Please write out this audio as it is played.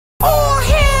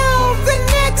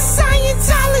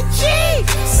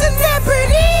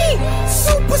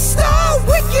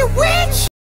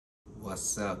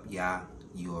What's up, y'all?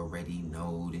 You already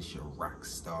know this your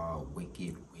Rockstar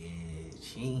Wicked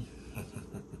Witch.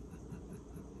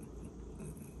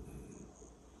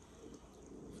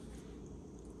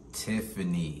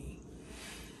 Tiffany.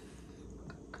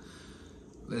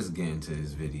 Let's get into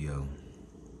this video.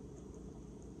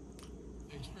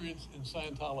 Experience in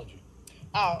Scientology.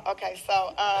 Oh, okay.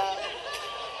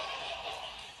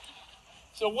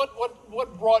 So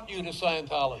what brought you to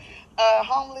Scientology?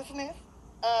 Homelessness.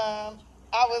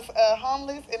 I was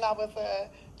homeless, and I was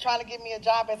trying to get me a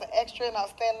job as an extra, and I was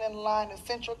standing in the line of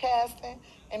Central Casting,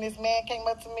 and this man came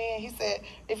up to me, and he said,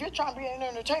 if you're trying to be an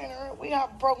entertainer, we have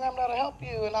a program that'll help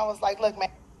you. And I was like, look, man.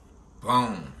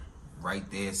 Boom. Right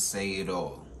there, say it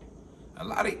all. A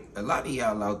lot of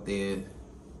y'all out there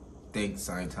think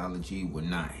Scientology would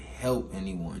not help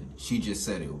anyone. She just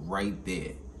said it right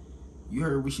there. You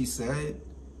heard what she said?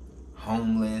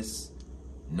 Homeless,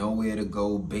 nowhere to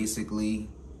go, basically.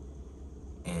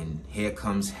 And here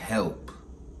comes help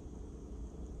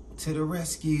to the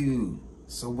rescue.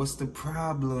 So what's the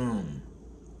problem?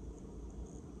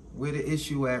 Where the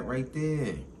issue at right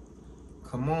there?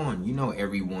 Come on, you know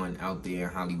everyone out there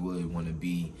in Hollywood want to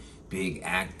be big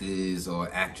actors or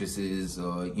actresses,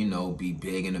 or, you know, be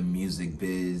big in the music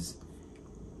biz.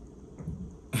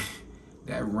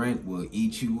 That rent will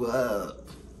eat you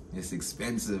up. It's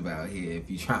expensive out here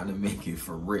if you're trying to make it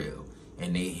for real.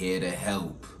 And they here to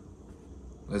help.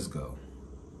 Let's go.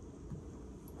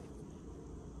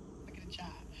 Get a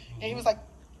job. And he was like,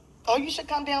 oh, you should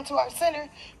come down to our center.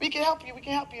 We can help you.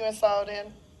 And so then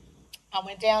I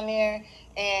went down there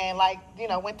and, like, you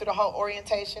know, went through the whole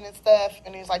orientation and stuff.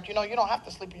 And he's like, you know, you don't have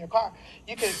to sleep in your car.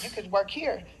 You could work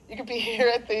here. You could be here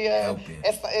at the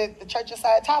Church of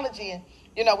Scientology. And,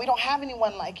 you know, we don't have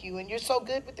anyone like you. And you're so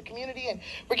good with the community. And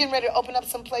we're getting ready to open up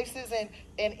some places in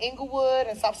Inglewood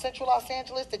and South Central Los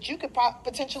Angeles that you could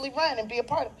potentially run and be a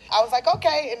part of. I was like,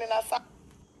 okay. And then I saw.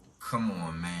 Come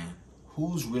on, man.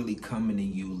 Who's really coming to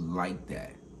you like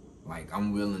that? Like,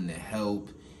 I'm willing to help.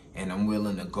 And I'm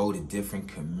willing to go to different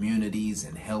communities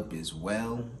and help as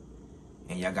well.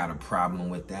 And y'all got a problem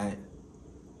with that?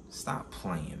 Stop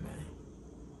playing, man.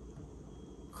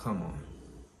 Come on.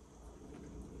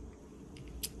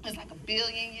 It's like a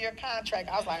billion-year contract.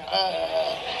 I was like,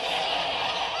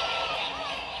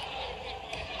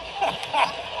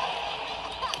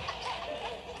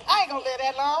 I ain't gonna live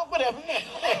that long, whatever.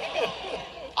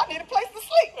 I need a place to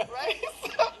sleep, right?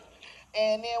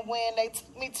 And then when they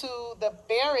took me to the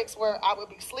barracks where I would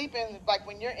be sleeping, like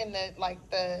when you're in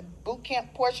the boot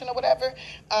camp portion or whatever,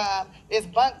 it's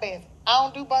bunk beds. I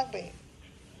don't do bunk beds.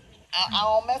 I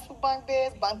don't mess with bunk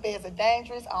beds. Bunk beds are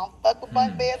dangerous. I don't fuck with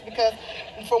bunk beds because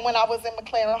from when I was in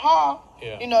McLaren Hall,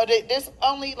 you know, there's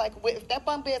only, like, if that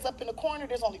bunk bed's up in the corner,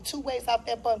 there's only two ways out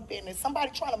that bunk bed. And if somebody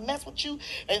trying to mess with you,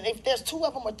 and if there's two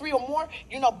of them or three or more,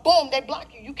 you know, boom, they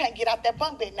block you. You can't get out that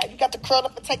bunk bed. Now you got to curl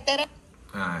up and take that out.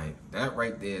 Alright, that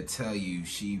right there tell you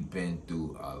she been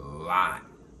through a lot.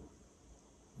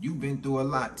 You've been through a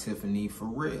lot, Tiffany, for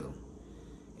real.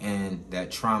 And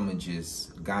that trauma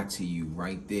just got to you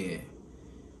right there.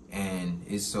 And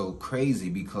it's so crazy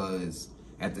because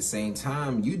at the same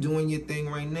time, you doing your thing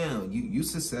right now. You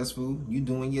successful, you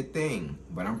doing your thing.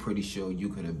 But I'm pretty sure you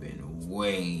could have been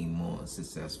way more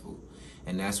successful.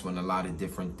 And that's when a lot of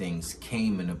different things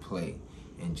came into play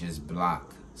and just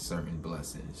blocked certain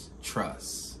blessings.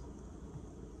 Trust.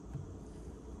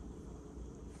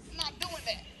 I'm not doing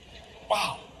that.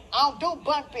 Wow. I don't do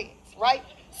bunk beds, right?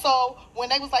 So when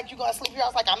they was like, you gonna sleep here? I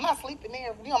was like, I'm not sleeping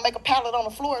there. We gonna make a pallet on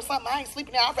the floor or something. I ain't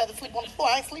sleeping there. I'd rather sleep on the floor.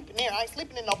 I ain't sleeping there. I ain't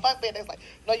sleeping in no bunk bed. They was like,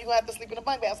 no, you gonna have to sleep in a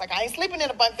bunk bed. I was like, I ain't sleeping in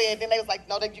a bunk bed. Then they was like,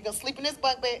 no, you gonna sleep in this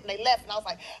bunk bed. And they left. And I was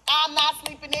like, I'm not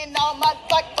sleeping in no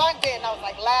motherfucking bunk bed. And I was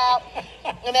like loud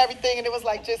and everything. And it was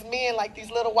like just me and like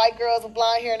these little white girls with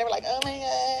blonde hair. And they were like, oh my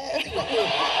God.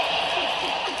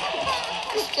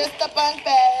 It's just a bunk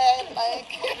bed.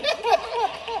 Like,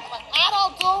 I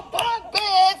don't do bunk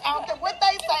beds. I don't care what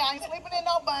they say. I ain't sleeping in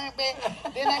no bunk bed.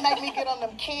 Then they make me get on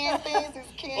them can things.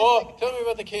 These cans. Oh, tell me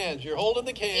about the cans. You're holding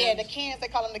the cans. Yeah, the cans. They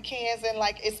call them the cans, and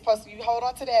like it's supposed to. You hold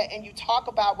on to that, and you talk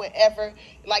about whatever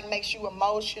like makes you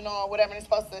emotional or whatever. And it's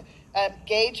supposed to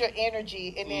gauge your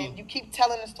energy, and then you keep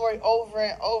telling the story over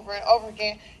and over and over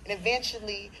again, and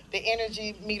eventually the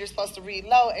energy meter's supposed to read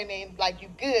low, and then like you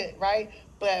good, right?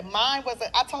 But mine was,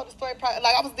 I told the story, probably,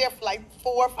 like I was there for like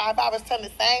 4 or 5 hours telling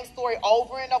the same story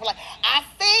over and over. Like, I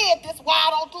said this why I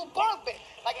don't do bunk beds.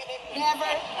 Like, and it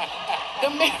never,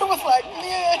 the mirror was like,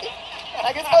 yeah.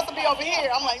 Like, it's supposed to be over here.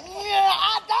 I'm like, yeah,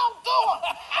 I don't do it.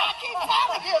 I keep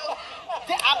telling you.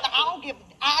 I don't give,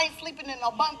 I ain't sleeping in no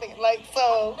bunk bed. Like,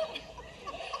 so.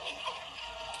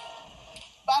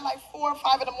 by like 4 or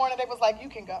 5 in the morning, they was like, you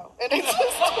can go. And they just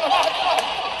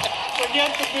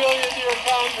forget the billion-year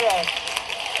contract.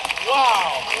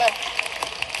 Wow.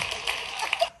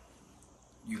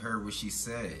 You heard what she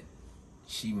said.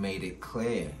 She made it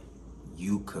clear.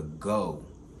 You could go.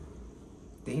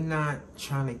 They not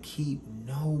trying to keep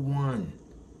no one.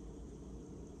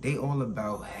 They all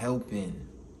about helping.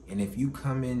 And if you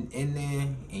come in there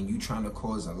and you trying to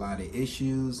cause a lot of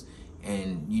issues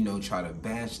and, you know, try to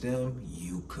bash them,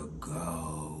 you could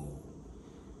go.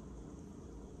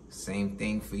 Same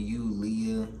thing for you,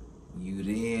 Leah. You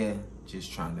there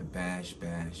just trying to bash.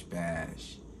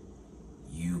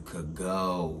 You could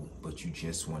go, but you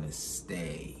just want to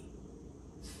stay.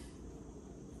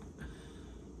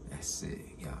 That's it,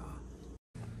 y'all.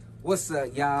 What's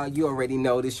up, y'all? You already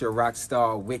know this your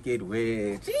Rockstar Wicked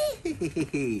Witch.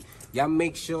 Y'all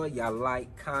make sure y'all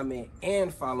like, comment,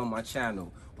 and follow my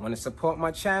channel. Want to support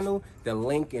my channel? The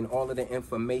link and all of the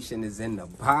information is in the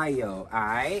bio,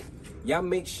 alright? Y'all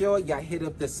make sure y'all hit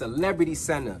up the Celebrity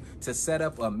Center to set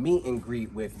up a meet and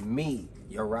greet with me,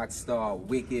 your Rockstar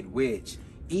Wicked Witch.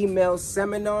 Email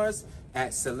seminars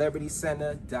at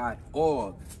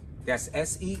celebritycenter.org. That's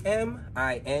SEMINARS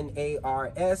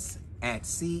at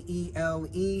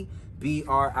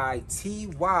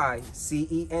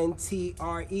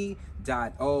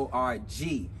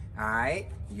CELEBRYCENTRE.org. Alright?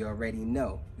 You already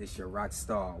know. This your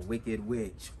Rockstar Wicked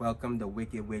Witch. Welcome to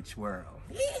Wicked Witch World.